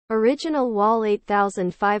Original Wahl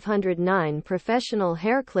 8509 Professional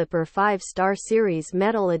Hair Clipper 5-Star Series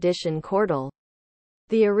Metal Edition Cordless.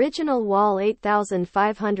 The original Wahl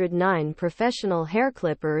 8509 Professional Hair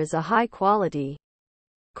Clipper is a high-quality,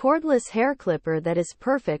 cordless hair clipper that is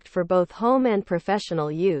perfect for both home and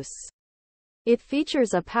professional use. It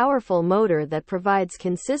features a powerful motor that provides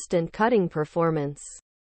consistent cutting performance,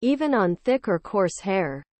 even on thick or coarse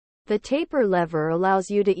hair. The taper lever allows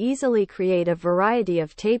you to easily create a variety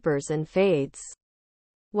of tapers and fades,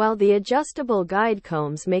 while the adjustable guide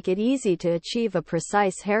combs make it easy to achieve a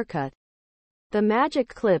precise haircut. The magic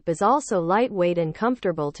clip is also lightweight and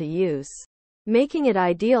comfortable to use, making it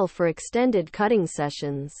ideal for extended cutting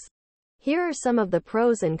sessions. Here are some of the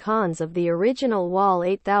pros and cons of the original Wahl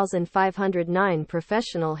 8509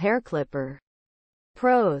 Professional Hair Clipper.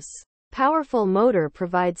 Pros: powerful motor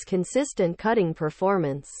provides consistent cutting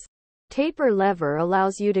performance. Taper lever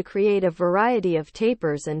allows you to create a variety of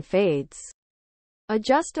tapers and fades.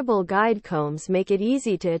 Adjustable guide combs make it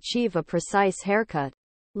easy to achieve a precise haircut.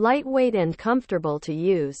 Lightweight and comfortable to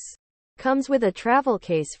use. Comes with a travel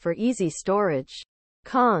case for easy storage.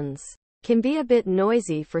 Cons: can be a bit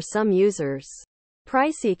noisy for some users.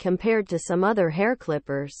 Pricey compared to some other hair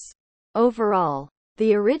clippers. Overall,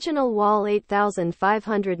 the original Wahl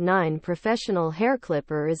 8509 Professional Hair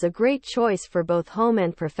Clipper is a great choice for both home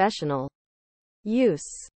and professional use.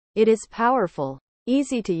 It is powerful,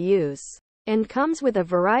 easy to use, and comes with a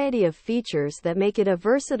variety of features that make it a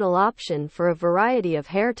versatile option for a variety of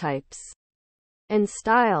hair types and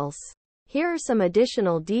styles. Here are some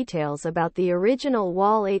additional details about the original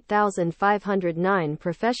Wahl 8509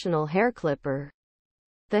 Professional Hair Clipper.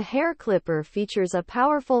 The hair clipper features a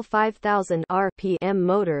powerful 5000 RPM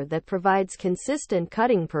motor that provides consistent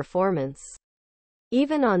cutting performance,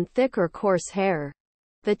 even on thick or coarse hair.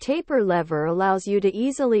 The taper lever allows you to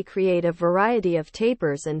easily create a variety of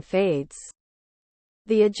tapers and fades.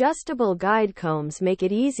 The adjustable guide combs make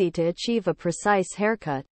it easy to achieve a precise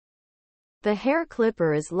haircut. The hair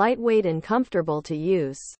clipper is lightweight and comfortable to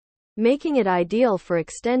use, making it ideal for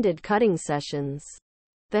extended cutting sessions.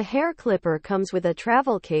 The hair clipper comes with a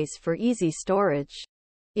travel case for easy storage.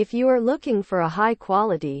 If you are looking for a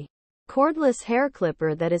high-quality, cordless hair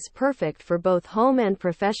clipper that is perfect for both home and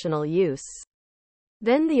professional use,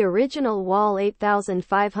 then the original Wahl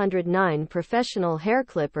 8509 Professional Hair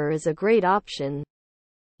Clipper is a great option.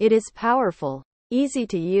 It is powerful, easy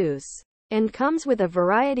to use, and comes with a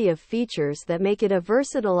variety of features that make it a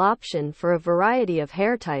versatile option for a variety of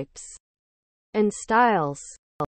hair types and styles.